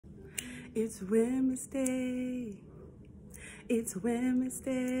It's Women's Day. It's Women's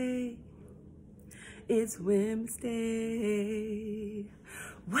Day. It's Women's Day.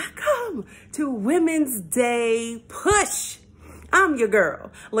 Welcome to Women's Day Push. I'm your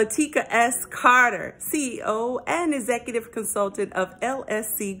girl, Latika S. Carter, CEO and Executive Consultant of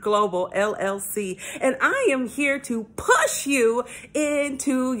LSC Global LLC, and I am here to push you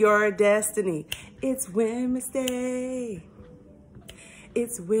into your destiny. It's Women's Day.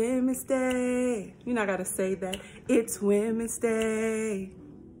 It's Women's Day. You know I gotta say that. It's Women's Day.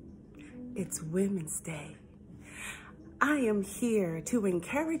 It's Women's Day. I am here to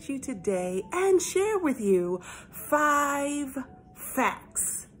encourage you today and share with you 5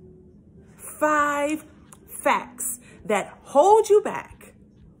 facts. 5 facts that hold you back,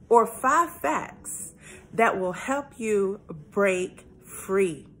 or 5 facts that will help you break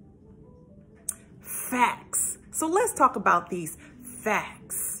free. Facts. So let's talk about these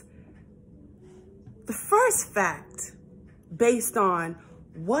facts. The first fact, based on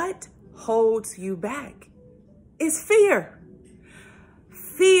what holds you back, is fear.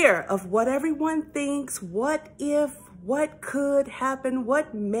 Fear of what everyone thinks, what if, what could happen,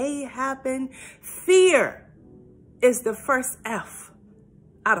 what may happen. Fear is the first F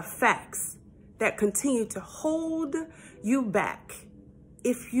out of facts that continue to hold you back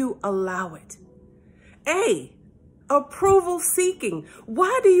if you allow it. A, approval seeking.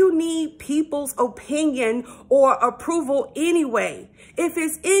 Why do you need people's opinion or approval anyway? If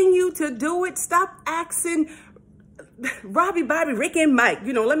it's in you to do it, stop asking Robbie, Bobby, Rick, and Mike.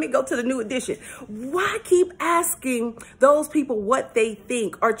 Let me go to the new edition. Why keep asking those people what they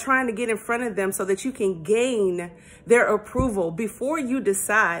think or trying to get in front of them so that you can gain their approval before you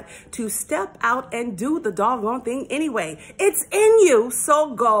decide to step out and do the doggone thing anyway? It's in you,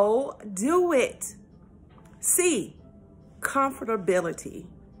 so go do it. C, comfortability.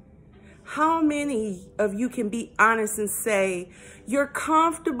 How many of you can be honest and say you're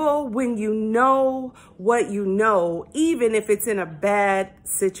comfortable when you know what you know, even if it's in a bad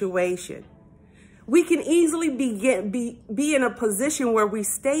situation? We can easily be in a position where we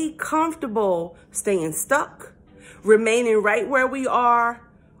stay comfortable, staying stuck, remaining right where we are,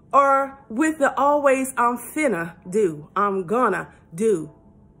 or with the always I'm finna do, I'm gonna do.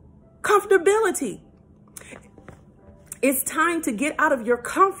 Comfortability. It's time to get out of your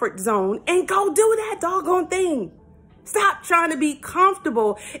comfort zone and go do that doggone thing. Stop trying to be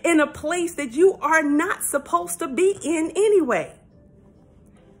comfortable in a place that you are not supposed to be in anyway.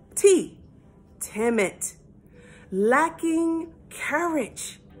 T, timid. Lacking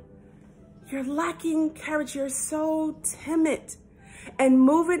courage. You're lacking courage. You're so timid. And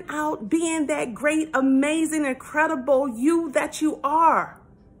moving out, being that great, amazing, incredible you that you are.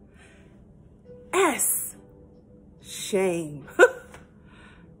 S, shame.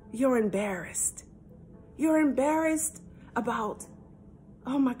 You're embarrassed. You're embarrassed about,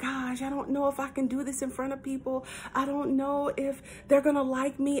 oh my gosh, I don't know if I can do this in front of people. I don't know if they're gonna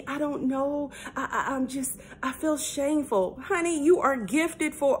like me. I don't know. I feel shameful. Honey, you are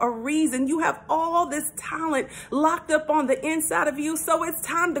gifted for a reason. You have all this talent locked up on the inside of you. So it's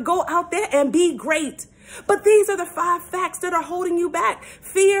time to go out there and be great. But these are the 5 facts that are holding you back.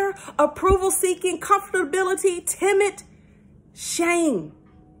 Fear, approval seeking, comfortability, timid, shame.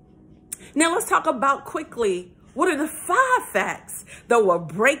 Now let's talk about quickly, what are the 5 facts that will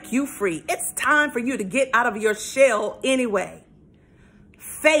break you free? It's time for you to get out of your shell anyway.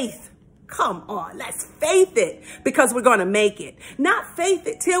 Faith. Come on, let's faith it because we're going to make it. Not faith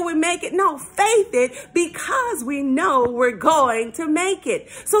it till we make it. No, faith it because we know we're going to make it.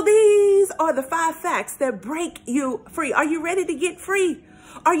 So these are the 5 facts that break you free. Are you ready to get free?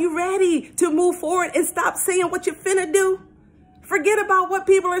 Are you ready to move forward and stop saying what you're finna do? Forget about what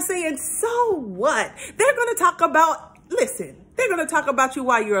people are saying. So what? They're going to talk about, listen. They're going to talk about you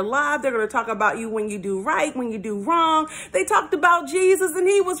while you're alive. They're going to talk about you when you do right, when you do wrong. They talked about Jesus and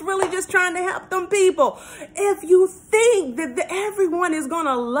he was really just trying to help them people. If you think that everyone is going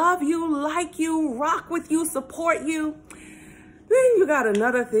to love you, like you, rock with you, support you, then you got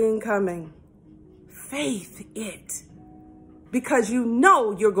another thing coming. Faith it. Because you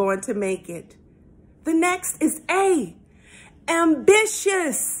know you're going to make it. The next is A,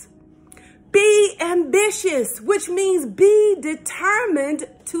 ambitious. Be ambitious, which means be determined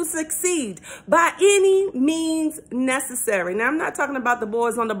to succeed by any means necessary. Now, I'm not talking about the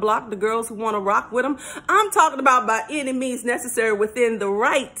boys on the block, the girls who want to rock with them. I'm talking about by any means necessary within the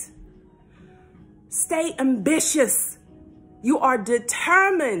right. Stay ambitious. You are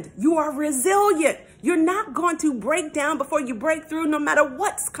determined. You are resilient. You're not going to break down before you break through, no matter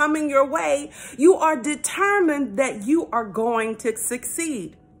what's coming your way. You are determined that you are going to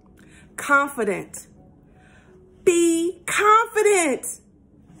succeed. confident. Be confident.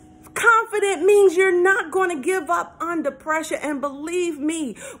 Confident means you're not going to give up under pressure. And believe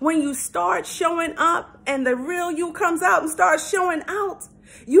me, when you start showing up and the real you comes out and starts showing out,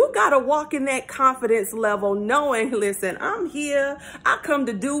 you got to walk in that confidence level knowing, listen, I'm here. I come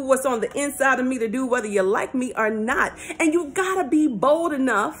to do what's on the inside of me to do, whether you like me or not. And you got to be bold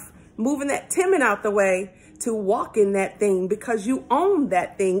enough, moving that timid out the way, to walk in that thing because you own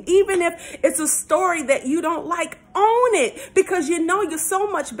that thing. Even if it's a story that you don't like, own it because you know you're so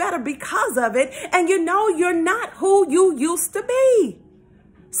much better because of it. And you know you're not who you used to be.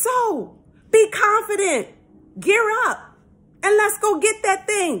 So be confident, gear up, and let's go get that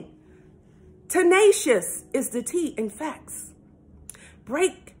thing. Tenacious is the T in facts.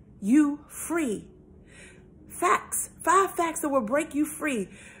 Break you free. Facts, 5 facts that will break you free.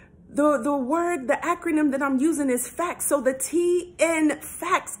 The acronym that I'm using is facts. So the T in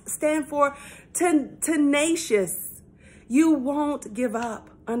facts stand for tenacious. You won't give up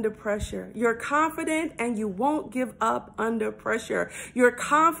under pressure. You're confident and you won't give up under pressure. You're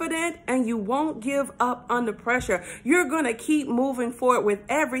confident and you won't give up under pressure. You're going to keep moving forward with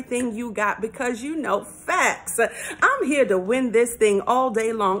everything you got because you know facts. I'm here to win this thing all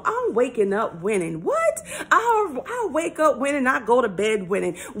day long. I'm waking up winning. What? I'll wake up winning. I go to bed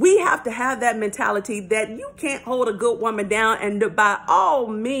winning. We have to have that mentality that you can't hold a good woman down, and by all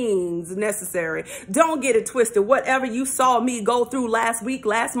means necessary, don't get it twisted. Whatever you saw me go through last week,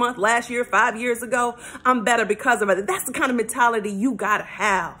 last month, last year, 5 years ago, I'm better because of it. That's the kind of mentality you got to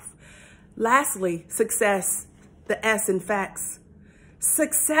have. Lastly, success, the S in facts.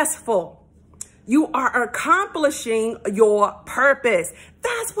 Successful. You are accomplishing your purpose.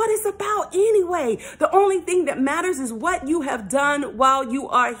 That's what it's about anyway. The only thing that matters is what you have done while you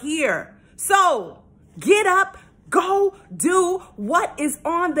are here. So get up, go do what is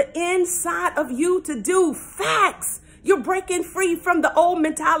on the inside of you to do. Facts. You're breaking free from the old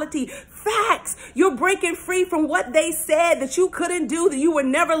mentality. Facts. You're breaking free from what they said that you couldn't do, that you would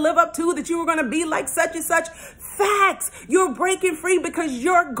never live up to, that you were going to be like such and such. Facts. You're breaking free because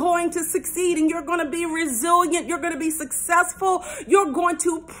you're going to succeed and you're going to be resilient. You're going to be successful. You're going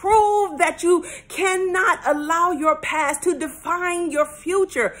to prove that you cannot allow your past to define your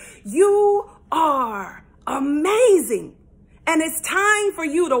future. You are amazing. And it's time for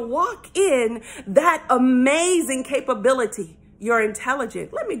you to walk in that amazing capability. You're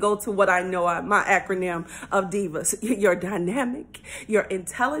intelligent. Let me go to what I know, my acronym of divas. You're dynamic, you're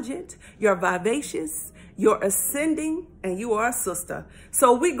intelligent, you're vivacious, you're ascending, and you are a sister.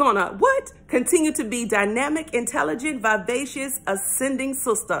 So we're gonna, continue to be dynamic, intelligent, vivacious, ascending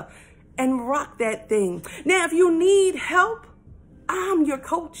sister and rock that thing. Now, if you need help, I'm your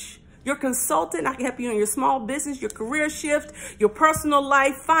coach. Your consultant. I can help you in your small business, your career shift, your personal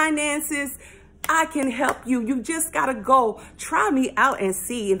life, finances. I can help you. You just got to go try me out and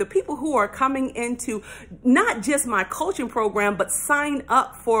see. And the people who are coming into not just my coaching program, but sign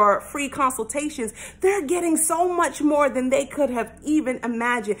up for free consultations, they're getting so much more than they could have even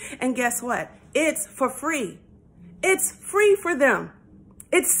imagined. And guess what? It's for free. It's free for them.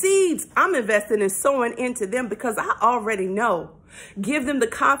 It's seeds I'm investing in sowing into them because I already know. Give them the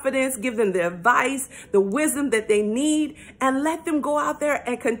confidence, give them the advice, the wisdom that they need, and let them go out there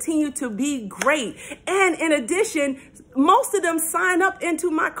and continue to be great. And in addition, most of them sign up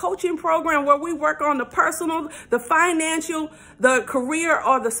into my coaching program where we work on the personal, the financial, the career,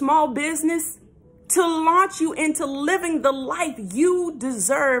 or the small business to launch you into living the life you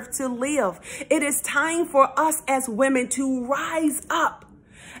deserve to live. It is time for us as women to rise up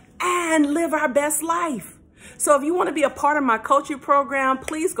and live our best life. So if you want to be a part of my coaching program,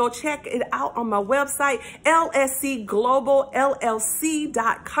 please go check it out on my website,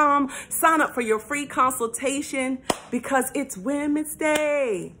 lscgloballlc.com. Sign up for your free consultation because it's Women's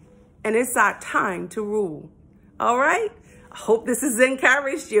Day and it's our time to rule. All right? I hope this has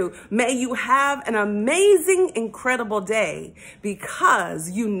encouraged you. May you have an amazing, incredible day because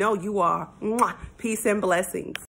you know you are. Mwah. Peace and blessings.